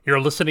You're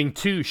listening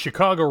to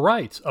Chicago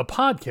Writes, a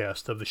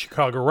podcast of the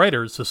Chicago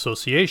Writers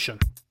Association.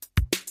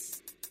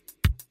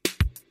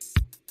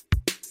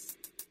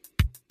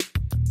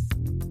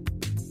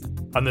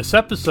 On this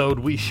episode,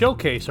 we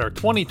showcase our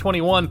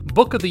 2021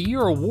 Book of the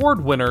Year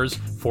award winners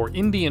for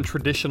indie and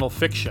traditional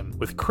fiction,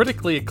 with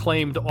critically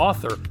acclaimed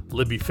author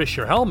Libby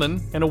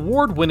Fisher-Hellman and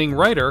award-winning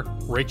writer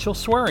Rachel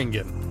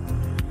Swearingen.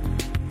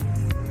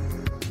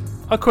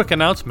 A quick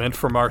announcement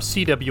from our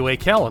CWA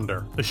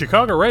calendar. The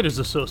Chicago Writers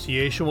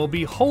Association will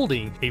be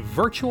holding a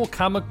virtual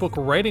comic book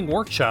writing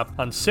workshop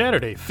on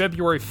Saturday,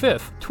 February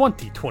 5th,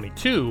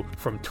 2022,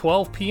 from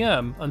 12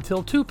 p.m.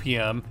 until 2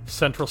 p.m.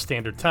 Central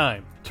Standard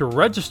Time. To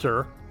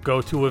register, go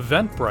to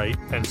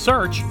Eventbrite and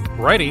search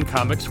Writing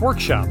Comics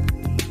Workshop.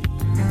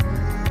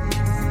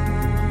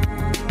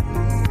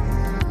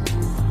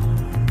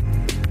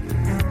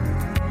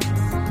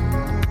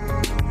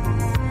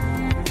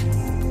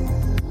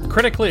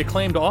 Critically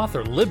acclaimed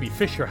author Libby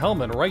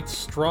Fisher-Hellman writes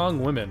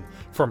strong women,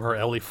 from her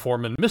Ellie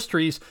Foreman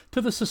mysteries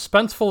to the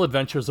suspenseful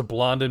adventures of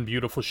blonde and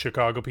beautiful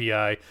Chicago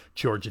PI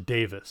Georgia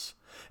Davis.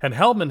 And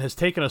Hellman has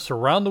taken us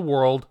around the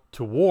world,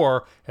 to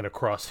war, and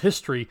across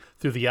history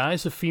through the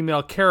eyes of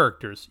female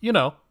characters. You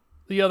know,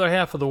 the other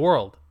half of the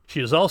world. She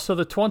is also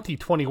the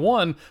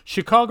 2021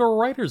 Chicago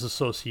Writers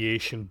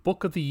Association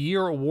Book of the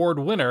Year award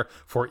winner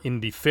for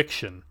indie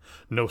fiction.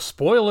 No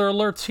spoiler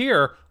alerts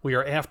here. We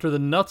are after the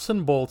nuts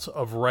and bolts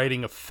of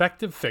writing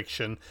effective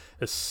fiction,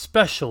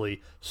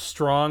 especially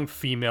strong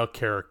female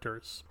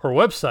characters. Her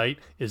website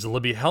is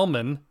Libby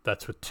Hellman,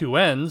 that's with two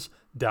N's,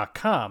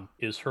 .com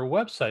is her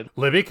website.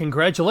 Libby,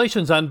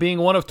 congratulations on being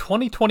one of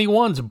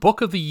 2021's Book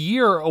of the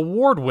Year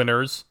award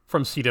winners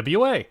from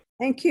CWA.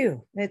 Thank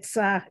you.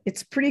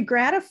 It's pretty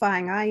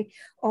gratifying. I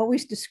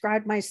always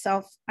describe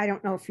myself, I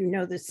don't know if you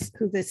know this,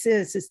 who this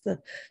is the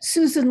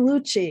Susan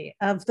Lucci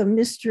of the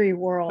mystery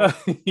world.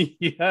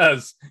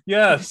 Yes.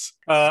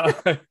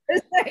 I'm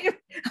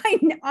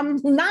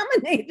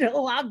nominated a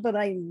lot, but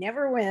I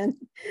never win,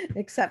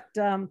 except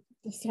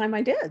this time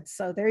I did.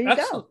 So there you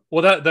go.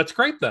 Well, that's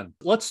great then.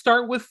 Let's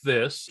start with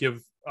this.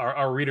 Give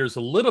our readers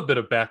a little bit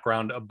of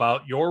background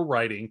about your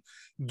writing.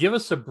 Give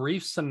us a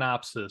brief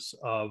synopsis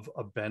of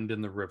A Bend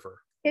in the River.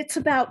 It's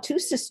about two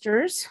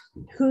sisters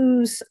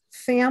whose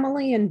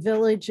family and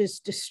village is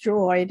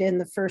destroyed in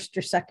the first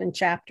or second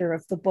chapter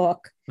of the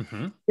book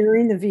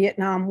during the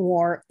Vietnam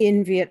War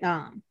in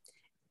Vietnam.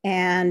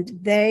 And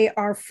they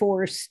are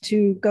forced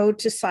to go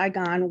to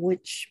Saigon,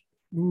 which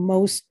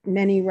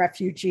many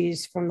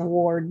refugees from the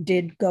war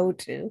did go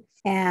to,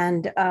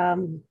 and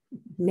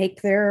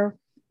make their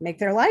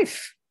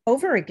life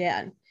over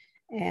again.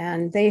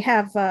 And they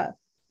have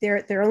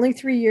they're only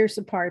 3 years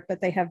apart, but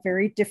they have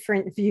very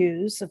different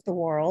views of the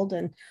world.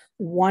 And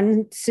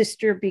one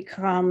sister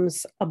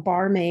becomes a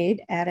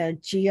barmaid at a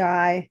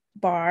GI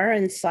bar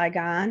in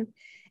Saigon,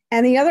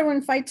 and the other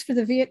one fights for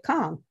the Viet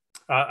Cong.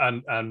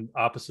 On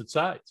opposite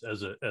sides,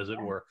 as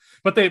it were,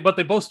 but they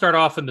both start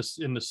off in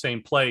the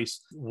same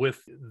place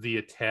with the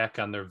attack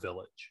on their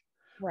village,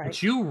 right?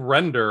 Which you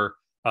render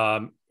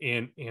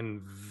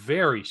in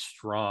very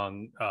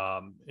strong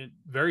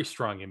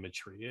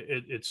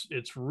imagery.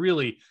 It's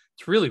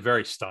really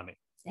very stunning.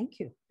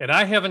 Thank you. And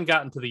I haven't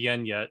gotten to the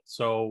end yet,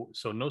 so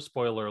no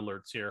spoiler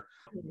alerts here.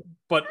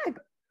 But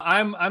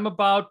I'm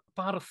about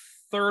a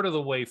third of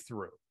the way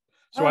through,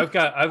 so I've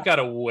got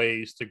a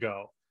ways to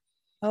go.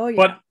 Oh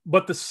yeah.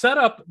 But the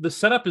setup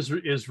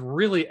is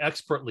really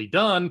expertly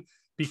done,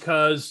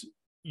 because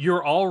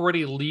you're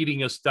already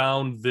leading us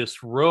down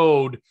this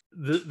road,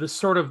 the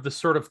sort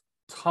of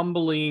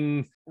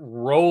tumbling,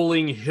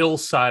 rolling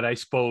hillside, I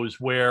suppose,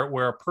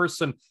 where a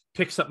person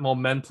picks up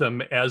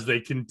momentum as they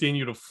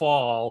continue to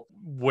fall,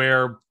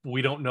 where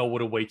we don't know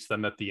what awaits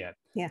them at the end.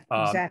 Yeah,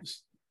 exactly.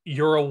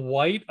 You're a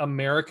white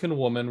American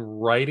woman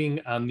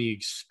writing on the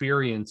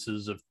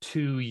experiences of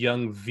two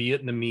young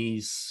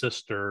Vietnamese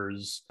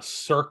sisters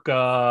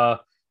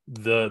circa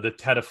the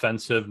Tet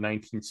Offensive,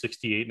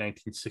 1968,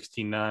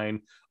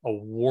 1969, a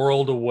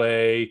world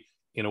away,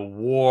 in a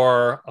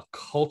war, a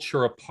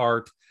culture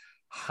apart.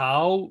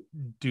 How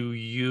do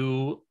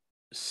you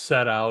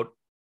set out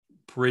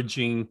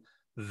bridging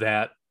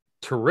that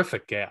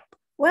terrific gap?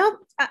 Well,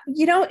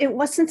 it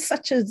wasn't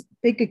such a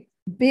big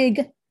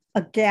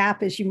a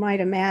gap as you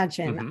might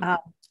imagine.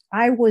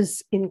 I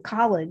was in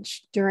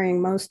college during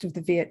most of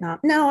the Vietnam.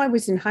 No, I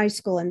was in high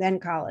school and then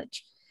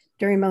college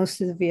during most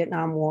of the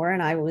Vietnam War.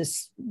 And I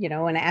was,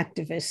 an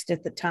activist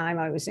at the time.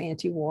 I was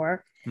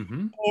anti-war.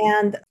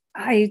 And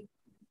I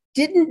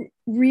didn't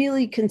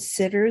really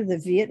consider the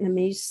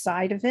Vietnamese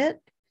side of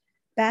it.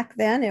 Back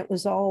then, it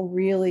was all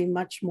really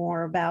much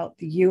more about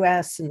the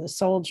U.S. and the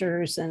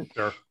soldiers. And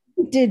sure.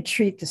 We did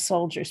treat the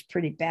soldiers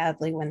pretty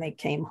badly when they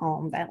came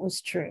home. That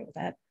was true.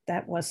 That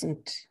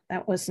wasn't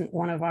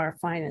one of our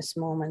finest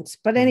moments.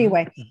 But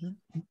anyway,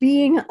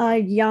 being a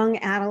young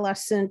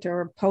adolescent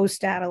or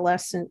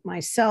post-adolescent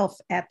myself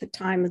at the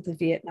time of the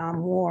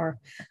Vietnam War,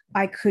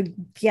 I could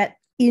get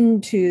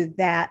into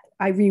that.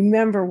 I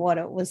remember what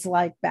it was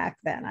like back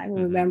then. I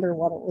remember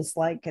what it was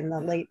like in the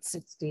late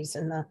 60s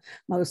and the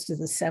most of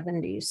the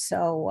 70s.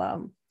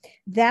 So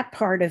That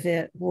part of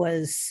it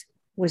was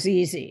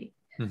easy.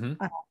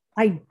 Mm-hmm.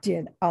 I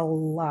did a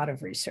lot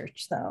of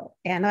research though,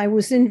 and I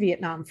was in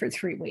Vietnam for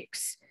 3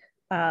 weeks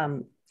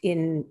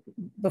in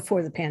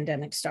before the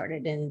pandemic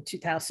started in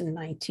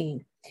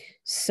 2019.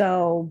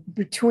 So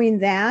between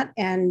that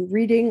and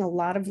reading a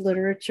lot of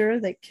literature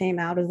that came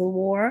out of the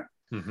war,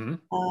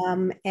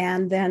 Mm-hmm.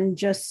 and then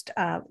just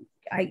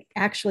I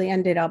actually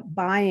ended up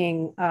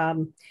buying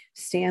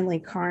Stanley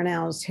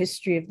Carnow's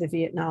History of the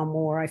Vietnam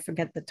War. I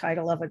forget the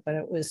title of it, but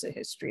it was a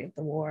history of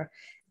the war.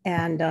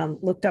 And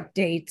looked up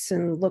dates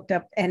and looked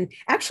up and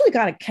actually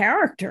got a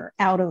character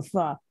out of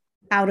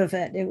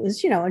it. It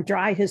was, a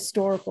dry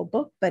historical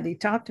book, but he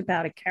talked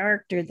about a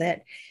character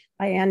that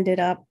I ended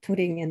up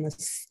putting in the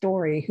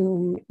story,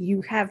 whom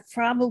you have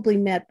probably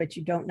met, but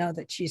you don't know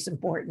that she's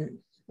important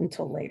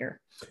until later.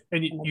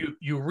 And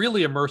you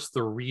really immerse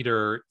the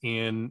reader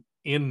in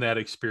that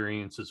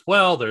experience as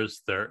well.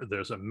 There's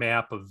a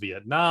map of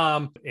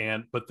Vietnam,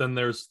 but then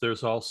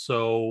there's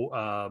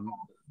also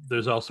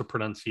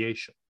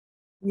pronunciation.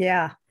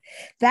 Yeah,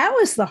 that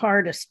was the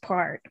hardest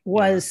part.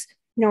 Was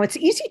it's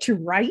easy to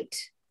write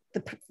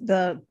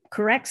the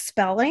correct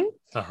spelling,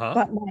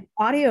 but my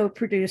audio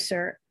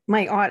producer,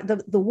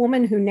 the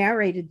woman who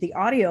narrated the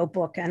audio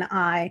book,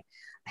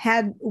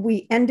 and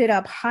we ended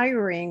up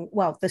hiring,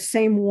 the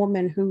same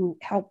woman who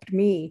helped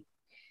me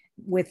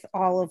with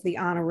all of the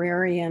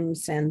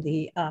honorariums and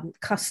the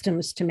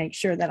customs to make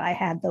sure that I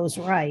had those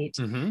right.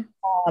 Mm-hmm.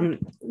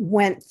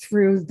 Went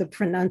through the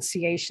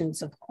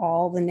pronunciations of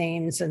all the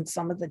names and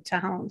some of the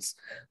towns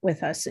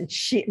with us. And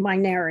my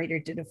narrator,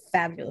 did a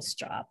fabulous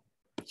job.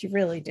 She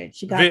really did.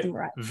 She got them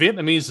right.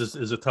 Vietnamese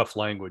is a tough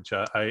language.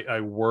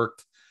 I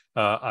worked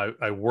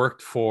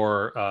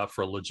for a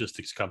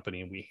logistics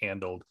company, and we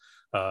handled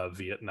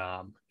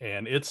Vietnam,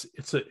 and it's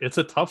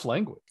a tough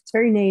language. It's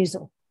very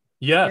nasal.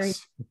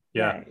 Yes.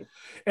 Yeah.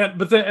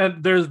 And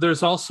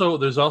there's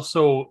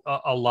also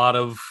a lot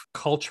of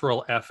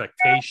cultural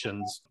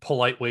affectations,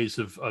 polite ways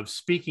of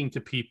speaking to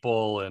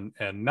people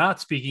and not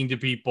speaking to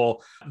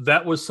people.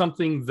 That was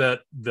something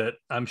that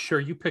I'm sure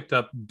you picked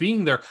up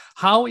being there.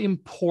 How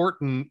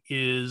important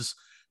is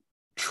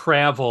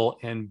travel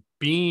and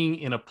being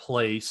in a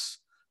place,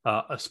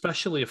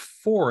 especially a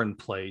foreign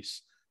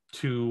place,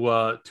 to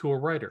a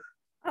writer?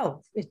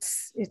 Oh,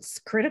 it's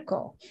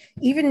critical.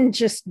 Even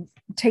just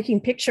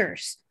taking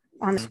pictures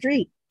on the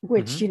street,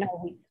 which,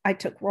 I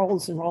took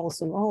rolls and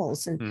rolls and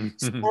rolls, and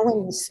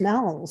smelling the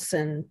smells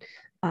and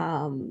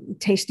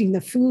tasting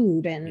the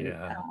food. And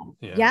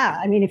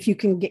I mean, if you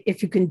can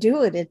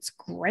do it, it's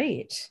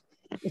great.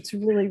 It's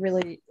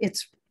really,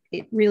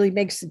 it really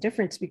makes a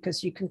difference,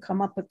 because you can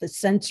come up with the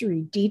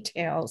sensory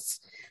details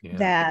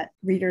that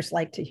readers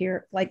like to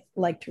hear,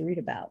 like to read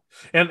about.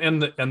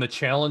 And the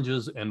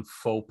challenges and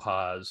faux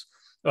pas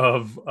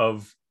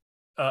of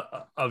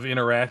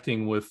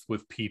interacting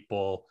with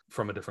people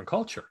from a different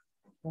culture.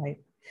 Right.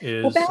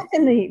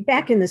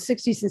 Back in the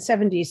 60s and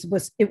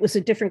 70s, it was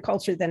a different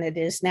culture than it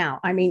is now.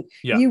 I mean,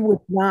 you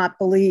would not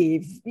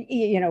believe,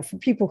 for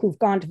people who've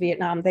gone to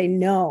Vietnam, they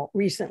know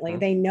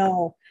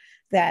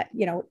that,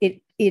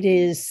 it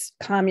is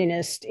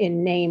communist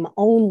in name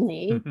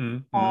only.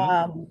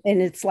 And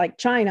it's like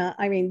China.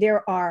 I mean,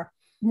 there are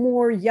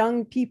more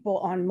young people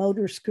on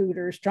motor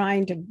scooters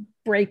trying to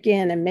break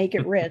in and make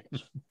it rich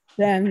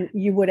than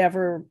you would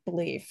ever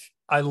believe.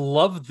 I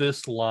love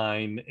this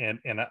line, and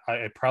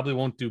I probably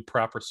won't do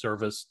proper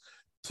service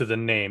to the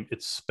name.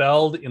 It's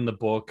spelled in the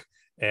book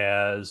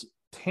as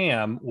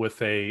Tam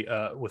with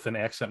an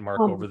accent mark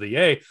over the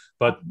A,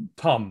 but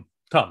Tum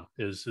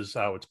is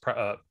how it's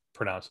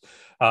pronounced.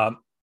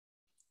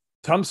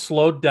 Tum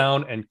slowed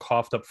down and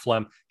coughed up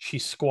phlegm. She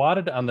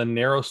squatted on the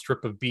narrow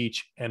strip of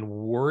beach and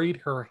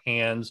worried her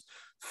hands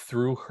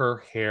through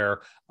her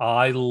hair.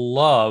 I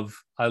love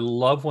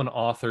when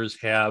authors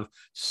have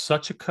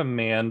such a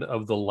command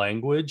of the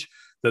language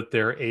that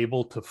they're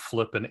able to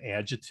flip an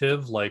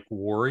adjective like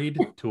worried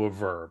to a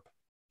verb.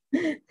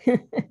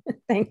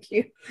 Thank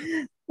you.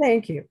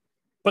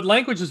 But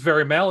language is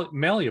very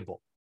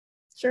malleable.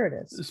 Sure it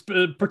is.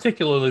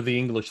 Particularly the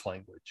English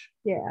language.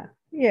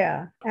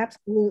 Yeah,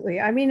 absolutely.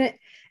 I mean,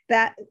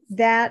 that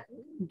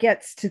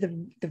gets to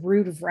the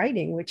root of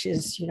writing, which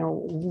is,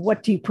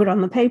 what do you put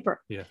on the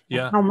paper?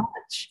 How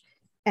much?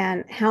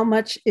 And how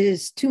much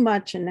is too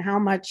much, and how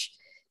much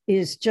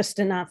is just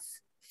enough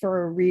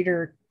for a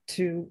reader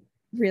to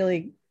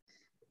really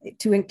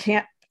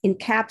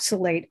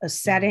encapsulate a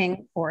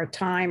setting or a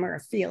time or a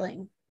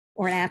feeling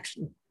or an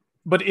action.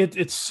 But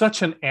it's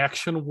such an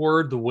action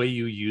word, the way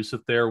you use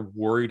it there,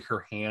 worried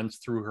her hands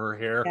through her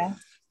hair. Yeah.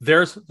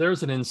 There's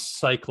an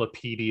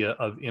encyclopedia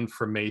of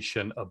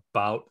information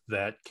about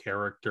that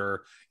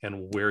character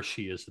and where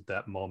she is at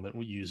that moment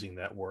using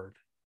that word.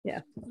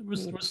 Yeah. It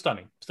was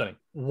stunning.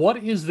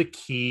 What is the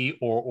key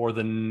or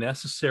the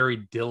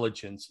necessary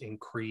diligence in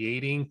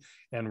creating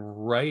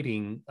and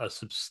writing a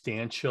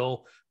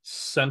substantial,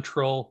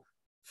 central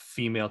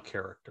female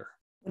character?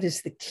 What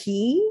is the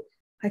key?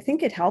 I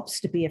think it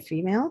helps to be a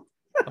female.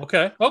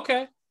 Okay.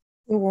 A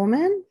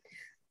woman.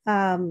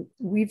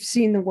 We've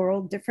seen the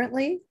world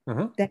differently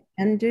than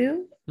men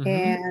do.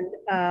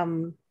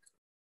 And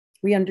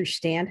we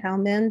understand how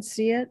men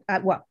see it.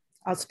 Well,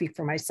 I'll speak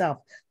for myself.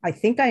 I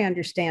think I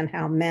understand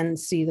how men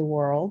see the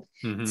world.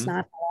 It's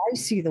not how I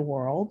see the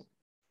world,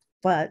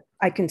 but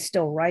I can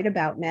still write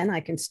about men. I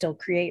can still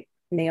create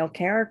male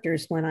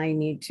characters when I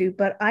need to,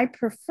 but I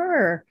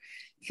prefer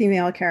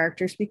female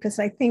characters because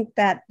I think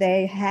that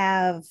they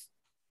have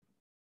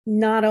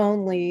not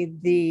only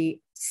the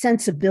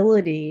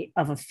sensibility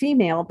of a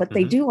female, but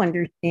they do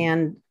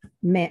understand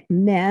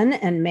men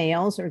and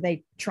males, or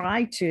they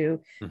try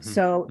to.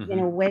 So in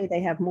a way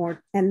they have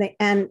more,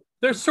 and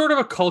there's sort of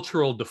a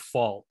cultural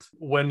default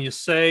when you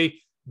say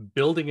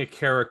building a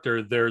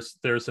character,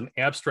 there's an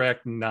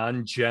abstract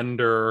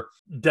non-gender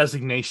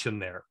designation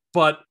there,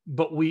 but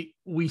we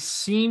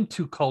seem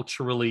to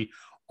culturally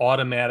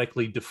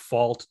automatically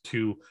default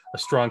to a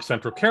strong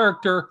central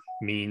character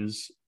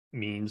means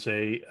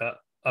a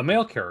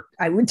male character.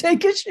 I would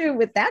take issue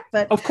with that,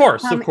 but of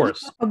course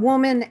a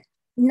woman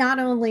not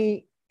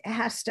only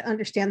has to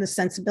understand the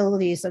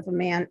sensibilities of a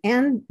man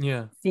and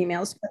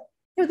females,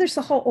 but there's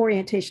the whole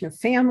orientation of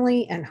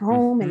family and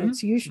home, and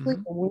it's usually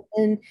the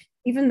woman.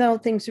 Even though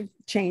things have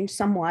changed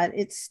somewhat,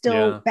 it's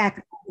still back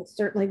then, it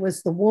certainly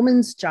was the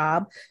woman's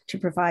job to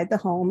provide the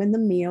home and the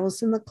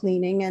meals and the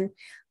cleaning. And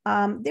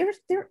there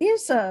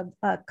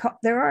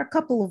are a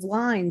couple of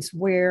lines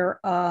where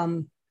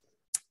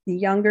the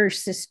younger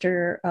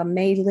sister,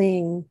 Mei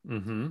Ling,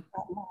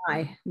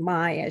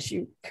 Mai, as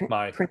you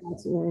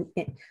pronounce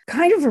it,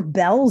 kind of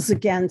rebels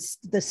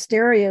against the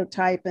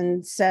stereotype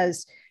and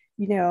says,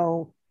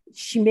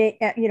 she made,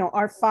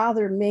 our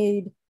father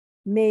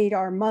made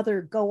our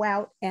mother go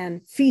out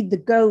and feed the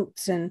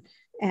goats and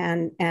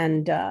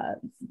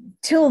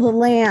till the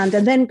land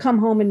and then come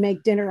home and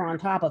make dinner on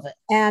top of it.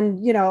 And,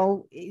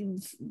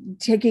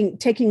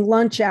 taking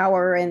lunch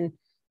hour and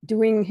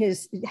having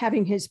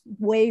his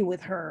way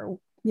with her.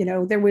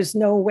 There was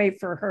no way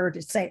for her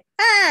to say,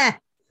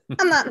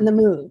 I'm not in the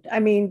mood.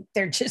 I mean,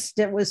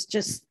 it was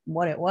just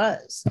what it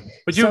was.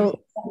 But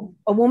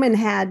a woman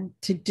had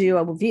to do,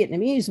 a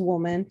Vietnamese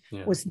woman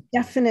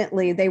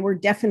they were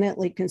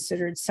definitely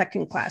considered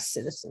second-class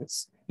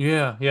citizens.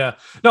 Yeah.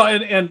 No,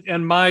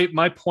 and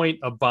my point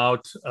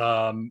about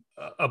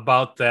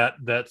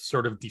that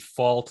sort of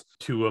default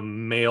to a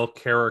male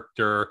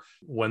character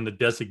when the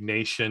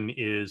designation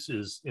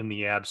is in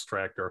the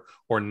abstract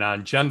or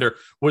non-gender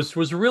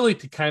was really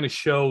to kind of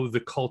show the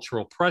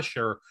cultural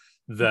pressure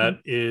that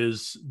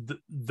is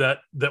that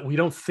we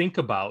don't think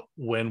about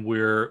when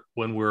we're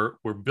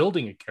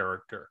building a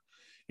character.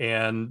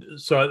 And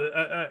so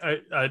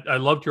I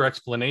loved your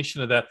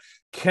explanation of that.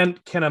 Can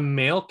a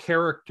male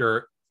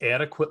character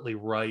adequately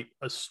write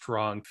a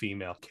strong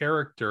female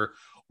character,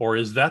 or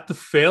is that the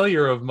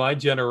failure of my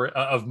gender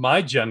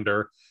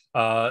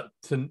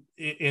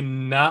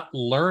in not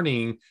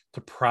learning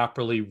to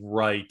properly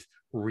write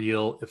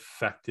real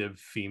effective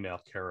female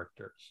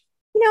characters?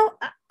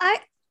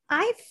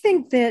 I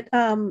think that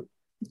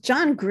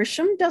John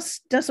Grisham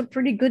does a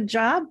pretty good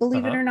job,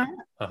 believe it or not.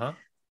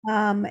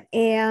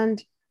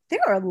 And there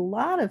are a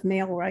lot of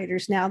male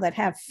writers now that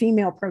have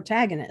female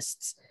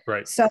protagonists.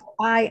 Right. So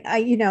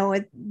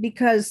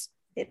because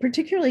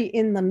particularly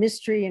in the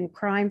mystery and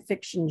crime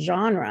fiction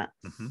genre,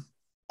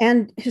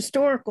 and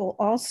historical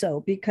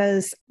also,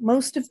 because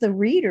most of the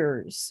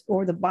readers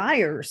or the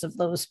buyers of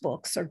those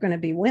books are going to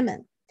be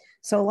women.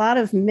 So a lot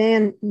of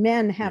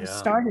men have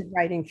started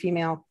writing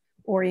female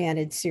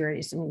oriented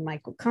series. I mean,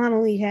 Michael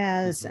Connelly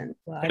has, and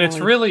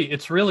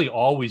it's really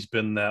always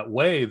been that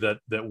way, that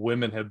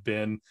women have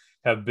been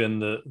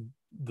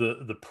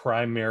the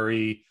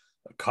primary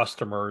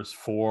customers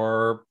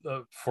for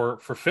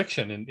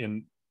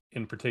fiction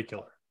in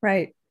particular.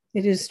 Right.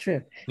 It is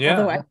true. Yeah.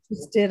 Although I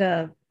just did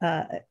a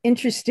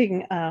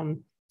interesting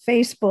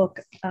Facebook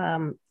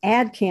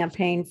ad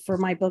campaign for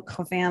my book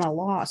Havana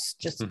Lost,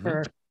 just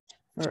for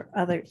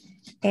other,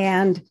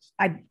 and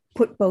I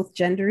put both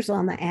genders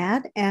on the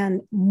ad, and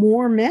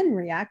more men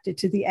reacted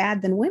to the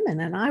ad than women,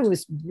 and I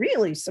was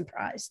really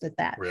surprised at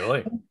that.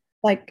 Really?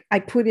 Like, I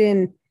put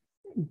in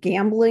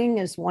gambling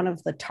as one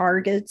of the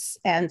targets,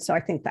 and so I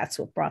think that's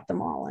what brought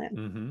them all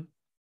in.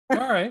 All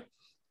right.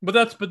 But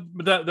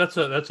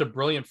that's a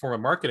brilliant form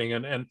of marketing,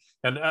 and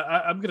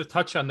I'm going to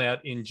touch on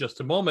that in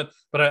just a moment.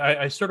 But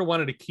I sort of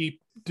wanted to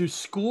do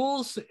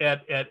schools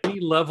at any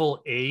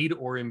level aid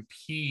or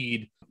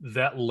impede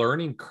that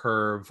learning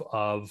curve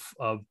of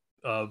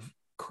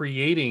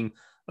creating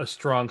a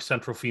strong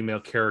central female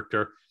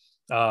character,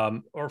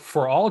 or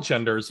for all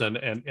genders, and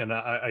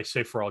I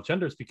say for all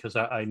genders because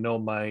I know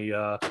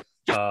my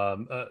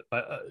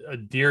a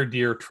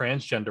dear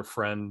transgender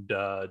friend,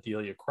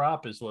 Delia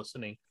Kropp, is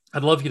listening.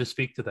 I'd love you to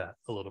speak to that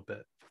a little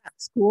bit.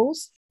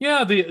 Schools?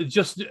 Yeah,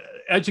 just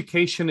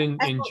education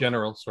in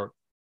general, sort.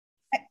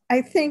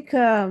 I think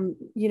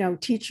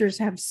teachers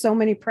have so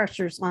many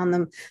pressures on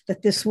them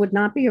that this would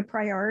not be a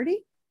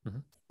priority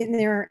in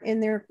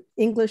their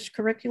English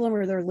curriculum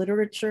or their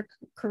literature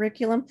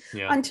curriculum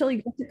until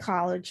you get to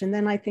college, and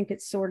then I think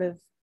it's sort of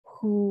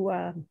who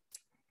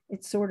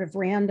it's sort of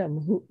random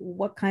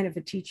what kind of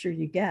a teacher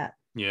you get.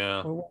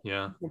 Yeah. Or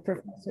Yeah. the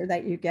professor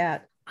that you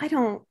get.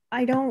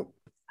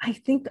 I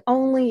think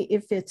only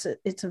if it's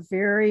a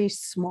very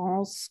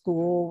small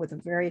school with a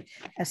very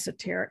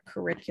esoteric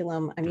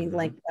curriculum. I mean,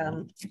 like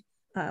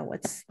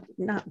what's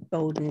not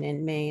Bowdoin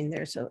in Maine.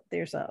 There's a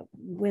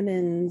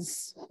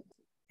women's,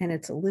 and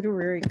it's a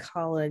literary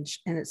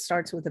college, and it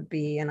starts with a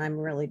B, and I'm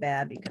really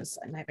bad because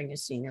I'm having a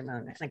senior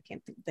moment and I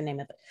can't think of the name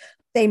of it.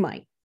 They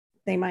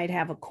might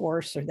have a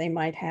course, or they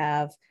might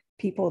have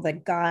people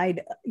that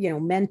guide,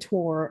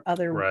 mentor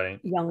other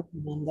young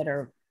women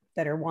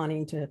that are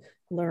wanting to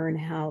learn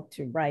how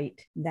to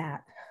write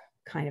that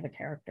kind of a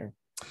character.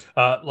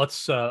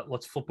 Let's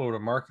flip over to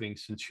marketing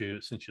since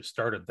you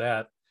started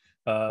that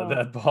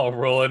ball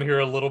rolling here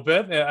a little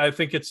bit. I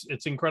think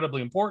it's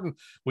incredibly important.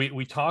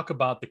 We talk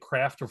about the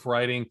craft of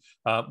writing.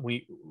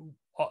 We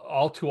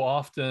all too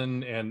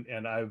often,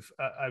 and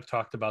I've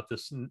talked about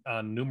this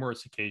on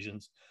numerous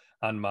occasions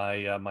on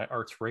my my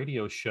arts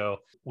radio show.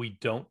 We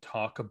don't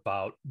talk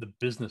about the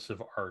business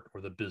of art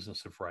or the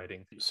business of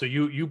writing. So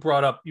you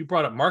brought up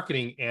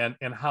marketing and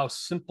how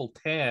simple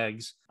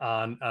tags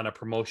on a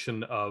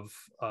promotion of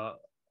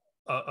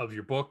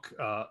your book,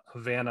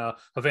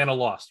 Havana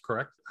Lost,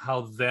 correct?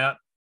 How that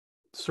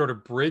sort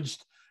of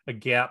bridged a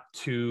gap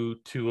to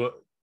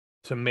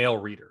male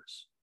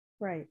readers,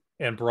 right?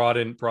 And brought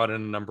in a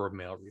number of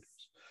male readers.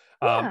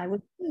 I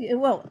would.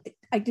 Well,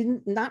 I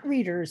didn't, not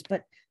readers,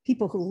 but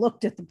people who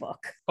looked at the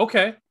book.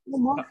 Okay. The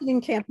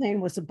marketing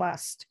campaign was a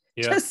bust.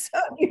 Yeah. Just so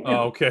you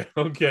know.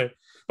 Okay.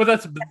 But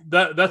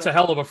that's a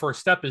hell of a first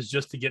step, is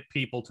just to get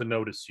people to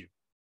notice you.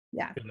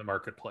 Yeah. In the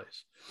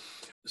marketplace.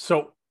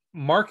 So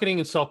marketing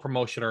and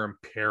self-promotion are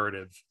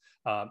imperative.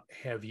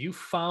 Have you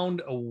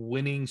found a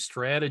winning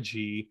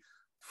strategy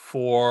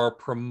for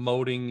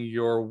promoting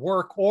your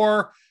work,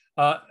 or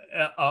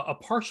a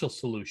partial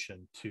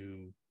solution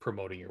to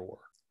promoting your work?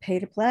 Pay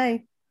to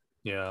play.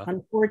 Yeah.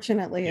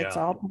 Unfortunately, it's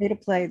all pay to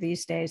play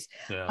these days.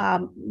 Yeah.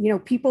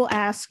 People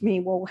ask me,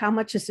 well, how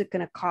much is it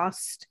going to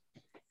cost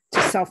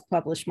to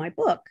self-publish my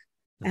book?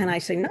 And I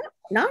say,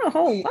 not a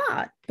whole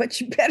lot,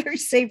 but you better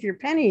save your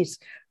pennies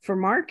for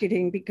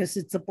marketing, because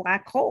it's a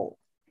black hole.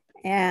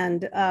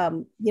 And,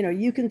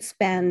 you can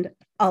spend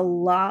a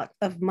lot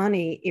of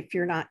money if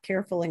you're not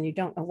careful and you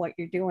don't know what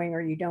you're doing, or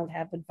you don't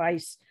have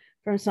advice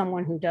from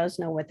someone who does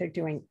know what they're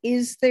doing.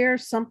 Is there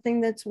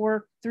something that's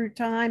worked through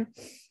time?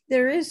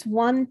 There is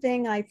one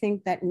thing I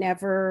think that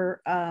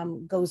never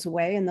goes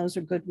away, and those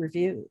are good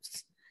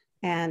reviews.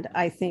 And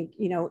I think,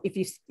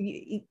 if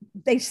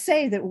they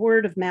say that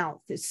word of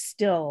mouth is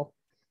still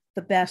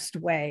the best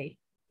way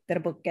that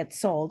a book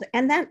gets sold.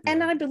 And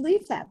I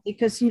believe that,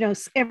 because,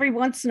 every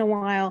once in a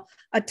while,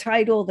 a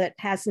title that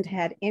hasn't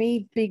had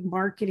any big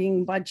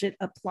marketing budget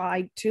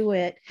applied to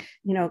it,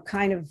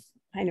 kind of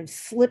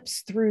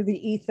slips through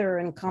the ether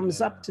and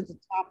comes up to the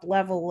top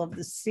level of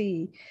the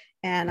sea.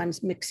 And I'm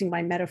mixing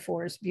my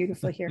metaphors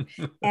beautifully here.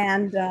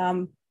 And,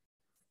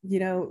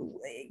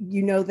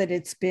 that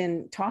it's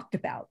been talked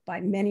about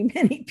by many,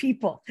 many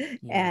people,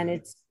 and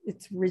it's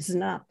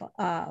risen up.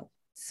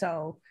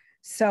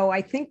 So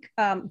I think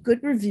good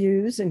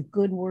reviews and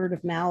good word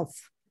of mouth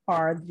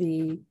are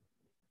the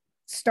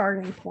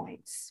starting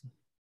points.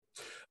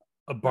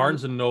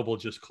 Barnes and Noble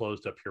just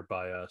closed up here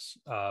by us.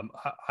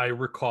 I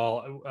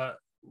recall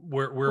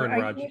we're in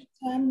Rogers.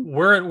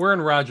 We're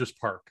in Rogers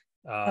Park.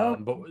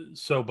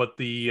 But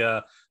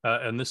the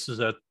and this is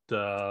at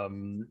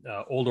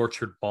Old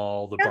Orchard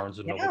Mall, the Barnes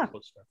and Noble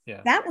poster.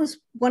 Yeah, that was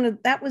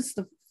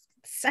the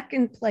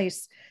second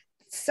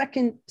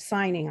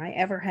signing I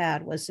ever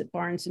had was at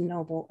Barnes and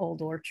Noble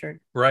Old Orchard.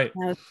 Right,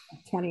 that was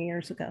 20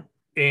 years ago.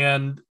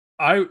 And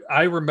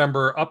I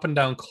remember up and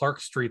down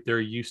Clark Street, there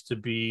used to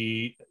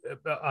be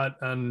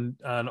on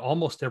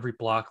almost every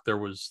block there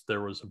was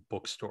a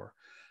bookstore.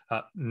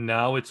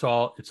 Now it's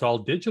all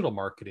digital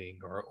marketing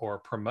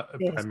or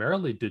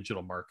primarily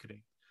digital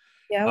marketing.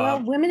 Yeah,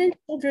 well, women and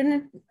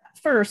children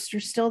first are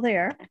still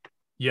there.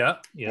 Yeah.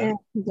 And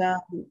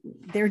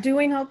they're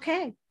doing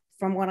okay,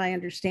 from what I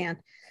understand.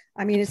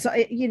 I mean, it's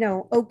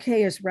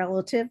okay is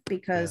relative,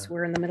 because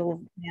we're in the middle of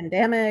a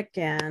pandemic,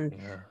 and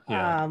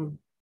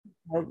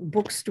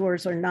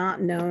bookstores are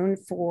not known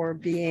for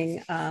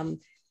being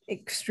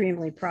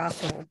extremely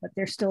profitable, but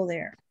they're still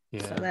there.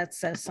 Yeah. So that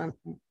says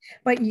something.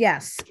 But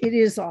yes, it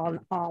is all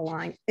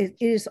online. It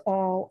is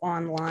all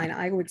online.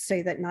 I would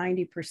say that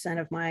 90%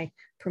 of my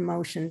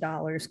promotion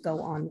dollars go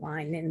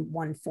online in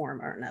one form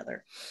or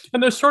another.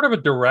 And there's sort of a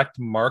direct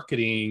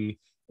marketing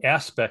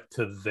aspect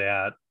to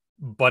that,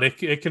 but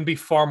it can be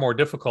far more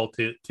difficult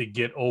to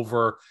get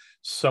over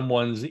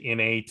someone's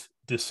innate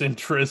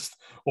disinterest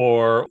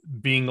or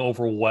being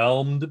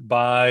overwhelmed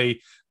by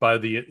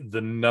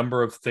the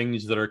number of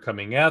things that are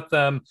coming at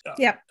them.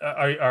 Yeah.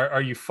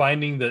 Are you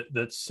finding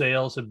that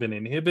sales have been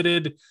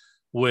inhibited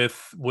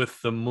with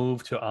the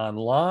move to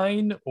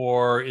online,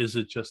 or is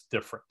it just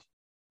different?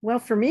 Well,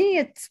 for me,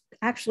 it's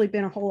actually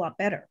been a whole lot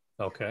better.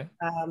 Okay.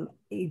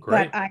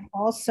 But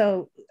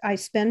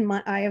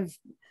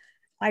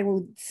I I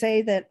will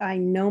say that I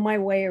know my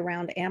way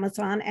around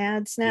Amazon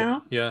ads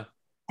now. Yeah.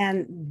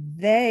 And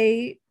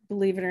they,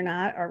 believe it or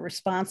not, are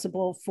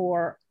responsible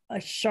for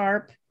a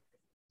sharp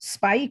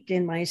spike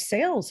in my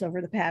sales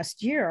over the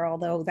past year,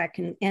 although that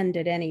can end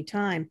at any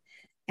time.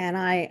 And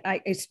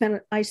I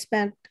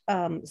spent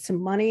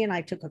some money, and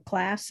I took a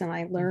class, and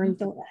I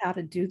learned how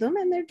to do them,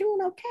 and they're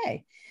doing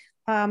okay.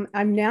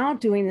 I'm now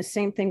doing the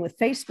same thing with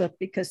Facebook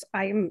because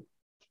I'm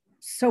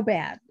so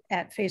bad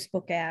at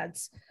Facebook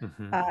ads,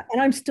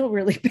 and I'm still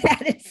really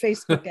bad at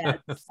Facebook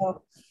ads.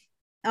 So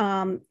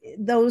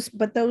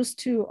those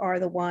two are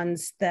the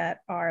ones that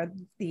are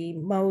the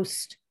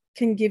most,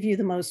 can give you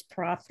the most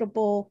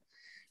profitable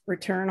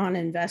return on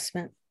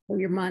investment for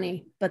your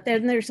money. But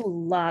then there's a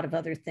lot of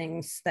other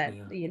things that,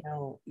 a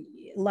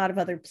lot of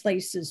other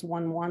places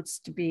one wants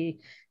to be.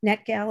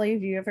 NetGalley,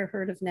 have you ever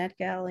heard of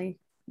NetGalley?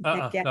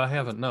 NetGalley, I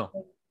haven't, no.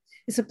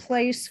 It's a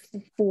place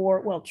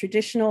for, well,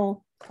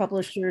 traditional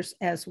publishers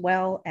as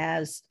well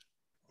as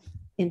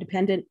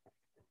independent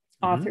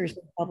authors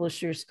and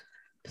publishers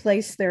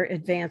place their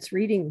advanced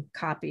reading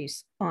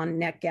copies on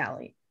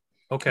NetGalley.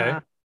 Okay.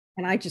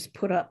 And I just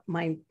put up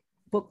my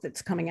book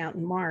that's coming out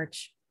in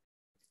March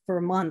for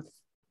a month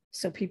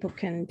so people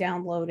can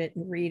download it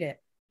and read it.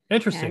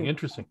 Interesting.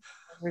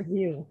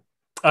 Review.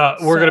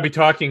 We're going to be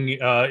talking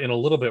in a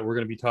little bit. We're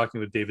going to be talking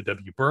with David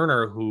W.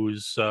 Berner,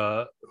 who's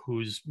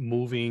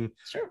moving,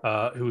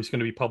 who's going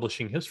to be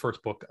publishing his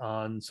first book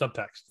on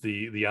Subtext,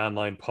 the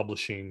online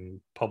publishing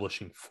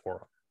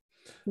forum.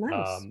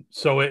 Nice.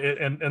 So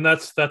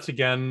that's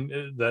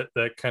again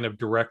that kind of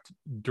direct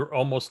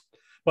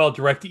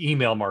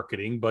email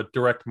marketing, but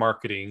direct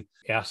marketing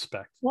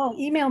aspect. Well,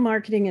 email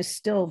marketing is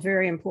still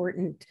very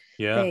important.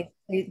 Yeah.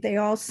 They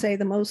all say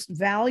the most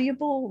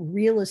valuable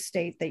real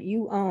estate that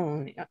you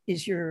own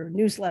is your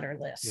newsletter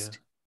list. Yeah.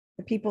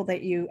 The people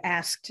that you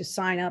ask to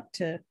sign up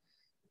to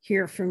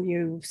hear from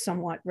you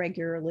somewhat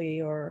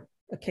regularly or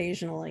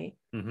occasionally.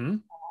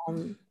 No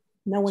one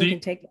can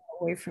take it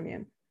away from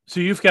you. So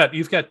you've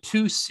got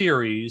two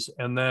series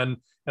and then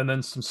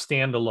some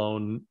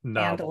standalone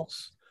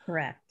novels.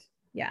 Correct.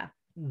 Yeah.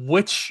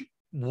 Which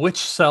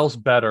sells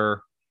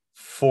better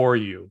for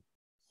you?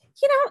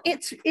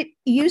 It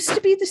used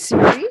to be the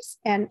series,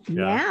 and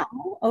now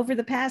over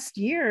the past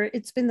year,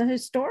 it's been the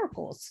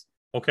historicals.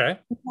 Okay.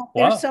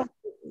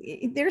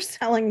 They're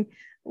selling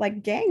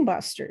like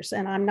gangbusters,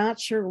 and I'm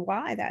not sure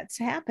why that's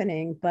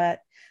happening,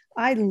 but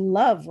I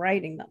love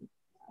writing them.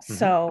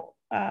 So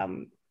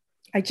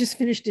I just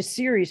finished a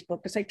series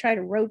book because I try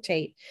to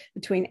rotate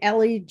between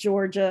Ellie,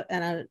 Georgia,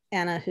 and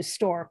a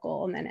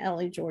historical, and then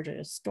Ellie, Georgia,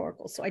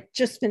 historical. So I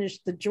just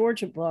finished the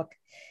Georgia book,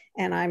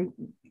 and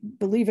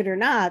believe it or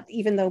not,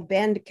 even though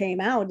Bend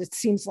came out, it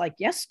seems like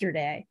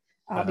yesterday,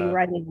 I'll be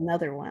writing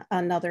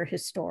another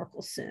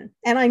historical soon.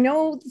 And I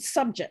know the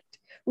subject,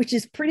 which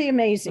is pretty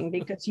amazing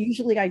because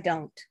usually I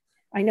don't.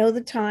 I know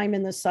the time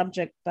and the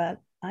subject, but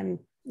I'm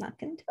not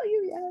going to tell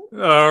you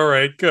yet. All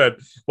right,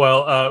 good.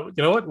 Well,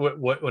 you know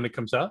what? When it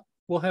comes out,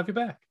 we'll have you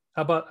back.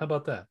 How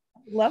about that?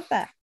 Love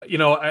that.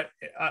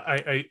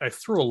 I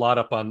threw a lot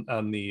up on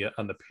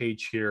the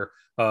page here.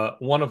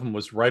 One of them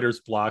was writer's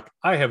block.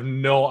 I have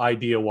no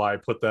idea why I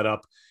put that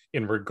up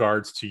in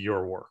regards to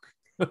your work.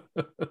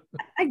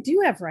 I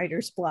do have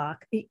writer's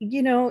block,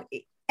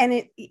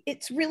 and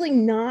it's really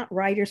not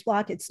writer's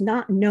block. It's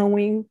not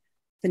knowing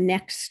the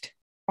next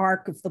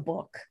arc of the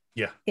book.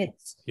 Yeah.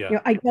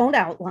 I don't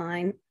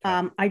outline.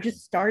 I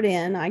just start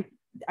in.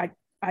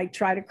 I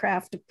try to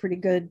craft a pretty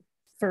good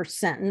first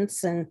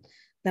sentence, and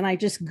then I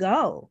just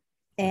go.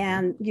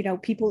 And,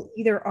 people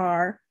either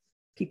are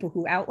people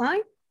who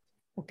outline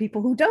or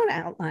people who don't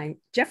outline.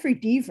 Jeffrey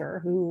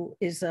Deaver, who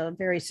is a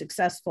very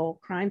successful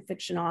crime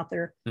fiction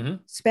author,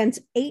 spends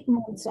 8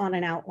 months on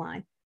an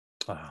outline.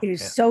 It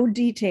is so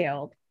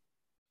detailed.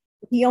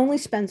 He only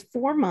spends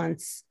 4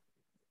 months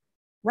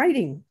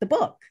writing the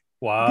book.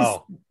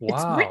 Wow.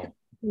 It's written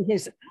in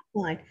his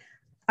outline.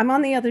 I'm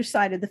on the other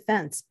side of the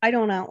fence. I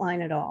don't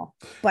outline at all.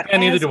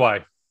 And neither do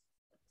I.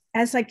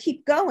 As I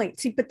keep going,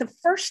 but the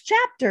first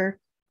chapter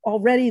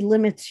already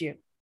limits you,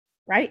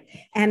 right?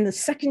 And the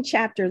second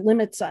chapter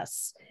limits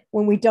us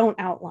when we don't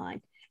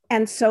outline.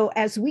 And so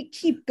as we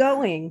keep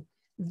going,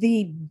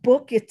 the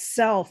book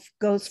itself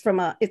goes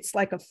from it's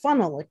like a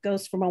funnel. It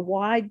goes from a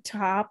wide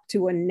top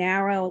to a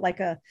narrow,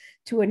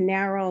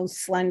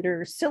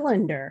 slender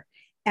cylinder.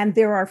 And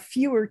there are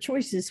fewer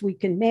choices we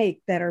can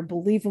make that are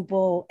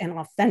believable and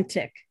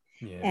authentic.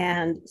 Yeah.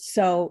 And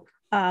so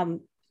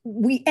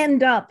we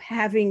end up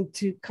having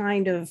to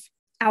kind of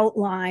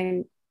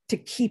outline to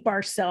keep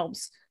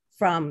ourselves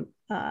from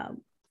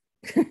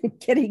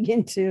getting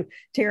into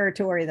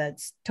territory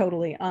that's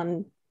totally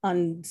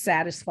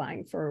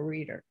unsatisfying for a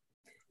reader.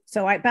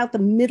 So about the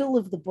middle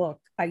of the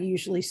book, I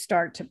usually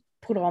start to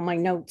put all my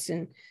notes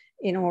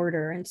in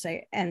order and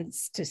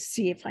to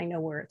see if I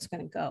know where it's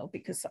going to go,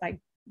 because I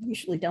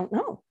usually don't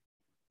know.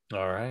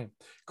 All right.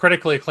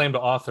 Critically acclaimed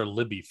author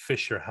Libby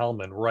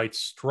Fisher-Hellman writes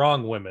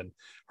Strong Women.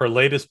 Her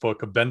latest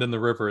book, A Bend in the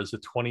River, is a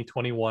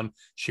 2021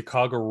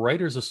 Chicago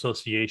Writers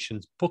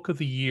Association's Book of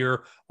the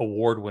Year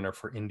award winner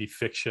for indie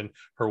fiction.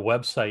 Her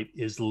website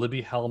is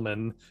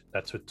libbyhellman,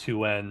 that's with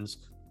two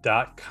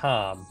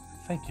N's.com.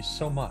 Thank you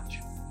so much.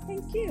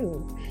 Thank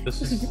you.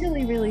 This is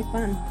really, really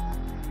fun.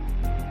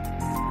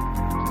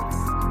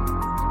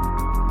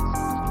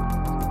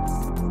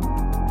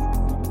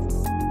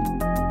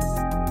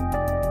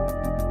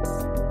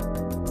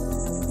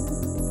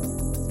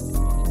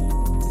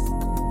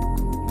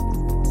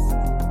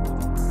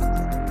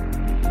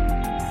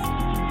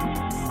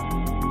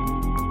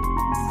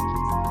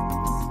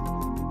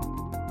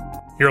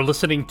 You're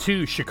listening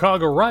to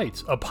Chicago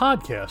Writes, a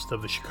podcast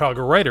of the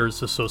Chicago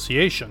Writers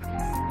Association.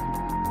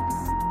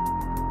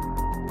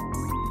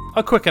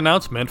 A quick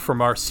announcement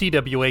from our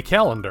CWA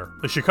calendar.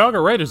 The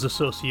Chicago Writers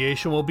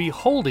Association will be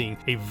holding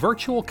a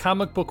virtual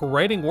comic book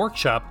writing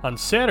workshop on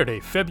Saturday,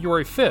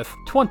 February 5th,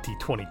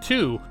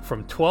 2022,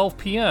 from 12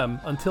 p.m.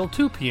 until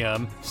 2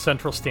 p.m.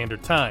 Central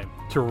Standard Time.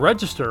 To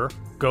register,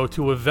 go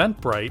to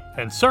Eventbrite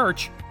and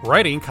search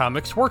Writing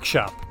Comics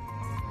Workshop.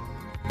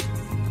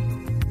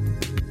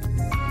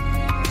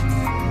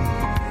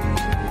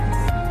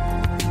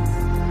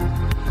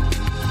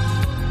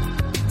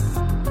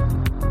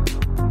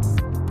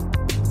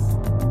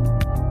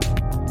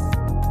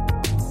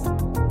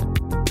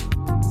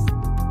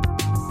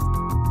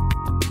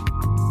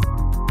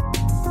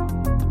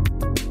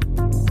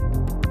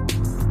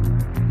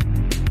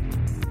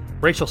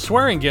 Rachel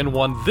Swearingen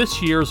won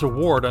this year's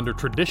award under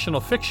traditional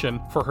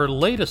fiction for her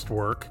latest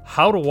work,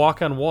 How to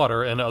Walk on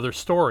Water and Other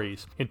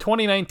Stories. In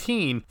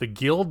 2019, the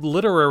Guild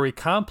Literary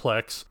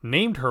Complex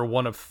named her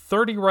one of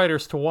 30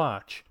 writers to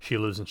watch. She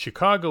lives in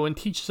Chicago and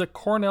teaches at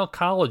Cornell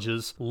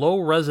College's low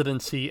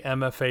residency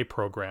MFA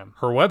program.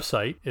 Her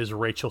website is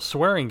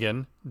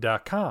rachelswearingen.com.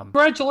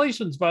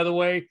 Congratulations, by the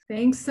way.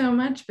 Thanks so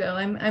much, Bill.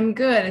 I'm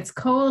good. It's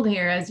cold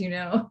here, as you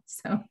know,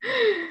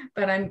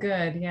 but I'm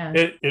good. Yeah.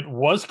 It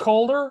was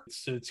colder.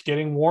 It's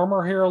getting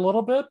warmer here a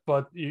little bit,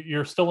 but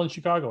you're still in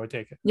Chicago, I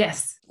take it.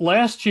 Yes.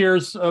 Last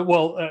year's,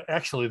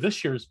 actually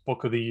this year's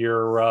Book of the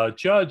Year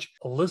judge,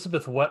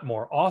 Elizabeth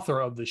Wetmore, author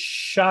of the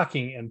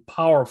shocking and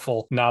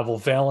powerful novel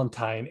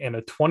Valentine, and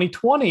a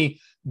 2020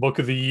 Book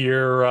of the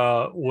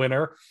Year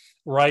winner,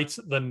 writes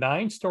the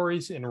 9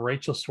 stories in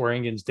Rachel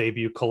Swearingen's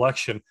debut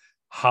collection,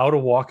 How to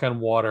Walk on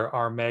Water,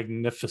 are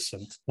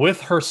magnificent.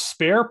 With her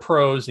spare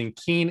prose and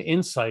keen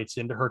insights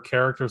into her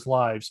characters'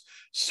 lives,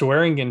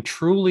 Swearingen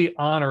truly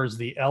honors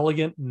the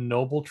elegant,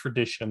 noble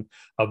tradition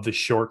of the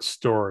short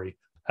story.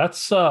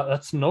 That's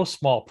no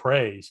small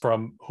praise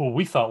from who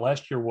we thought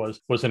last year was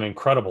an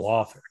incredible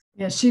author.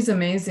 Yeah, she's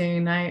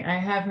amazing. I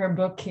have her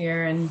book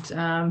here,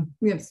 and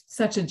we have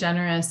such a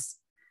generous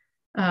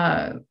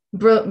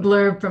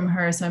blurb from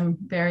her, so I'm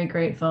very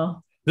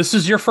grateful. This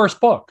is your first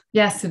book.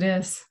 Yes, it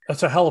is.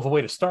 That's a hell of a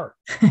way to start.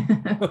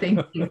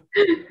 Thank you.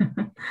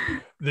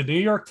 The New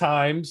York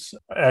Times,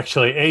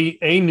 actually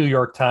a New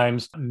York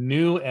Times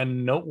new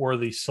and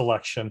noteworthy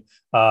selection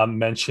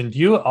mentioned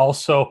you.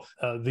 Also,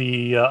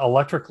 the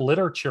Electric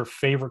Literature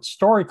Favorite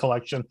Story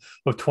Collection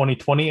of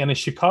 2020 and a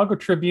Chicago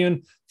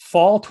Tribune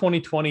Fall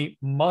 2020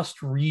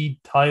 must-read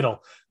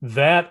title.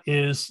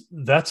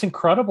 That's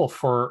incredible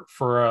for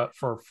a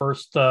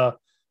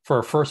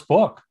first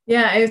book.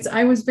 Yeah,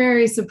 I was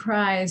very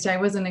surprised. I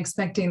wasn't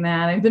expecting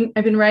that. I've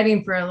been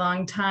writing for a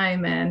long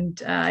time, and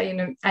I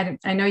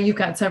know you've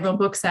got several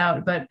books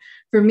out, but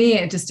for me,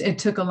 it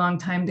took a long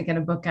time to get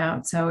a book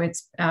out. So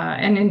it's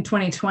and in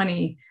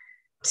 2020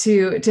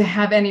 to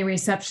have any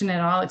reception at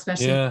all,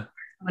 especially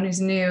someone who's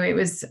new, it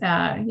was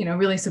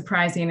really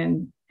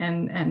surprising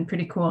and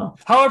pretty cool.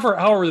 However,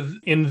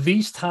 in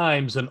these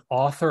times, an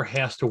author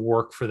has to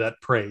work for that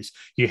praise.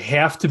 You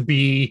have to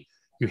be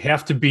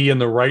in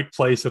the right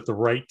place at the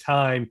right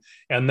time.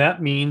 And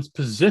that means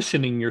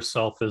positioning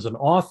yourself as an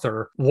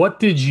author. What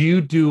did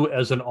you do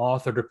as an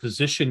author to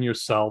position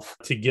yourself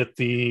to get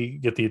the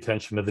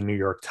attention of the New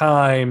York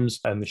Times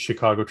and the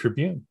Chicago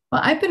Tribune?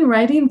 Well, I've been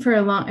writing for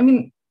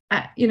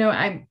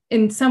I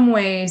in some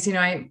ways,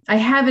 I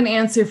have an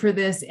answer for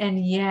this.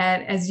 And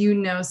yet, as you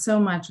know, so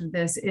much of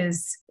this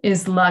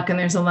is luck. And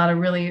there's a lot of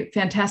really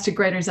fantastic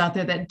writers out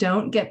there that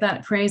don't get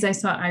that praise.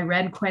 I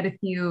read quite a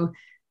few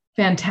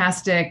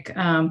fantastic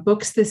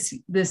books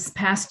this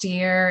past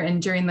year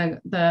and during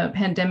the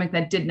pandemic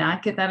that did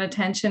not get that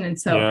attention. And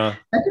so I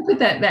have to put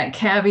that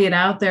caveat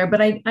out there,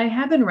 but I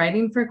have been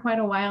writing for quite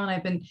a while, and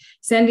I've been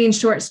sending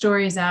short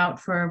stories out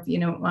for,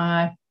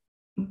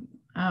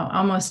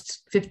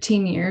 almost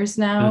 15 years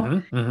now.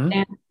 Mm-hmm,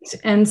 mm-hmm.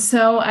 And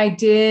so I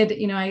did,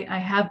 I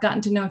have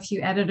gotten to know a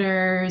few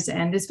editors,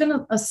 and it's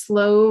been a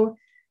slow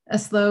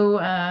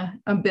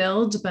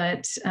build,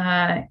 but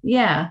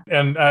yeah.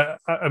 And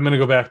I'm going to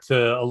go back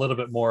to a little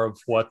bit more of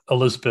what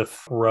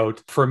Elizabeth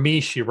wrote. For me,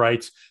 she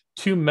writes,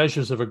 2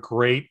 measures of a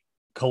great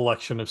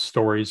collection of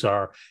stories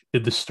are.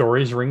 Did the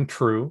stories ring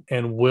true?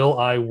 And will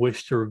I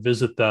wish to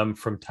revisit them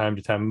from time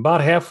to time?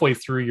 About halfway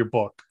through your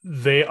book,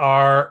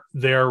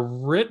 they're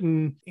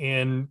written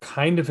in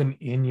kind of an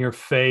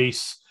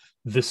in-your-face,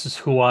 this is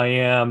who I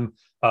am.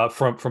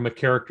 From a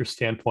character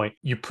standpoint,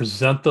 you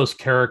present those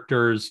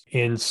characters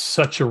in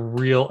such a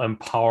real and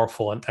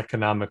powerful and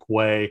economic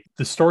way.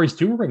 The stories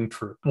do ring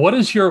true. What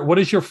is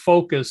your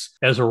focus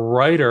as a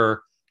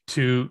writer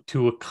to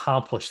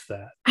accomplish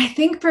that? I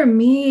think for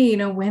me,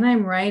 when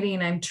I'm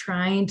writing, I'm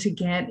trying to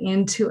get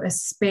into a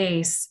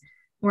space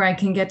where I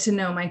can get to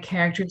know my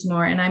characters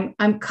more. And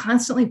I'm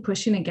constantly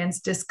pushing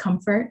against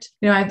discomfort.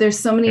 There's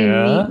so many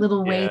neat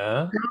little ways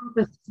to tell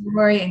the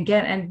story and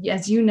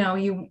as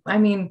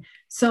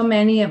so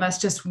many of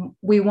us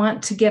we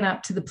want to get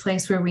up to the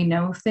place where we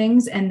know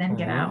things and then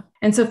get out.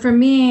 And so for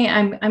me,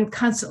 I'm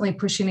constantly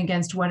pushing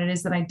against what it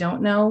is that I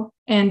don't know.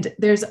 And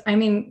I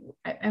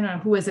don't know,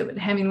 who was it,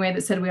 Hemingway,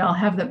 that said we all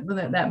have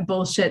that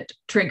bullshit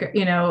trigger,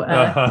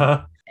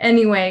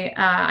 Anyway,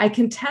 I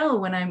can tell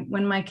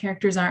when my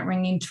characters aren't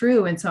ringing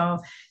true. And so,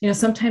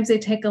 sometimes they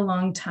take a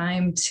long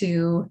time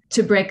to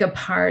break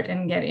apart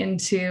and get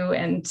into,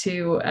 and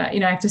to, I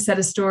have to set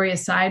a story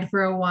aside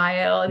for a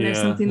while. And there's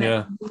something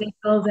that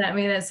pulls at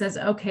me that says,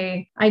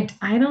 okay, I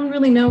don't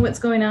really know what's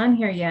going on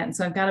here yet. And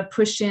so I've got to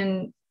push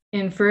in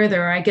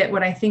further. I get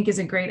what I think is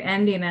a great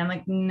ending. And I'm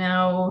like,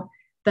 no,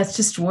 that's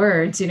just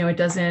words, it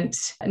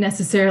doesn't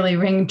necessarily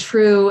ring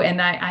true. And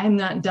I am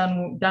not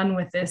done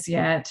with this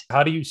yet.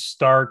 How do you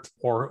start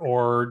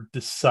or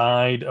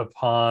decide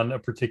upon a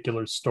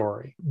particular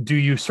story? Do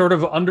you sort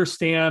of